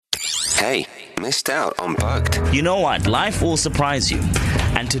Hey, missed out on Bugged. You know what? Life will surprise you.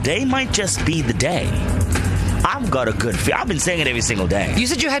 And today might just be the day. I've got a good feel. I've been saying it every single day. You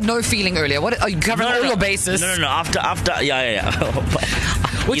said you had no feeling earlier. What are you covering all your bases? No. After. Yeah.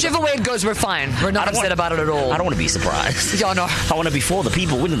 Whichever way it goes, we're fine. We're not upset about it at all. I don't want to be surprised. Yeah, no. I want to be for the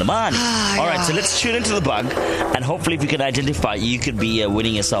people winning the money. All right, so let's tune into the bug. And hopefully if you can identify, you could be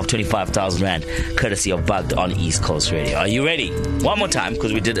winning yourself 25,000 Rand, courtesy of Bugged on East Coast Radio. Are you ready? One more time,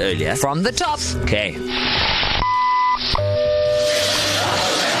 because we did earlier. From the top. Okay.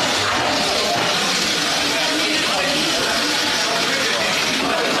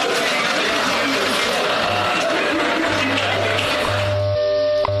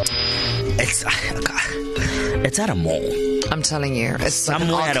 It's at a mall. I'm telling you, it's like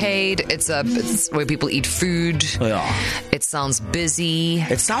an arcade. It's where people eat food. Yeah. It sounds busy.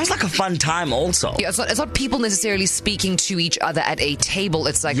 It sounds like a fun time also. Yeah, it's not people necessarily speaking to each other at a table.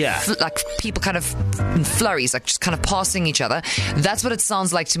 It's like like people kind of in flurries, like just kind of passing each other. That's what it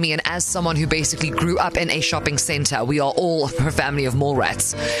sounds like to me. And as someone who basically grew up in a shopping center, we are all a family of mall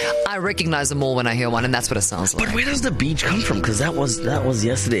rats. I recognize a mall when I hear one, and that's what it sounds like. But where does the beach come from? Because that was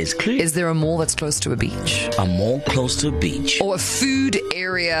yesterday's clue. Is there a mall that's close to a beach? A mall close to a beach. Or a food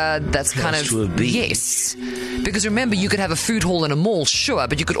area that's close kind of to a beach. Yes. Because remember, you could have a food hall in a mall, sure,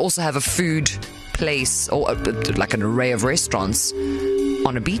 but you could also have a food place or like an array of restaurants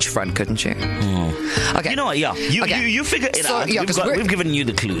on a beachfront, couldn't you? Okay. You know what? Yeah. You figure it out. Yeah, we've given you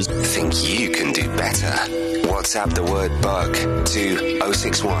the clues. Think you can do better? WhatsApp the word bug to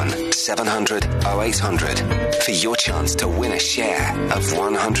 061 700 0800 for your chance to win a share of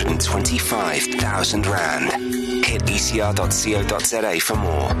 125,000 Rand. Hit ecr.co.za for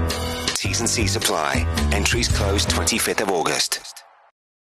more. T's and C's apply. Entries close 25th of August.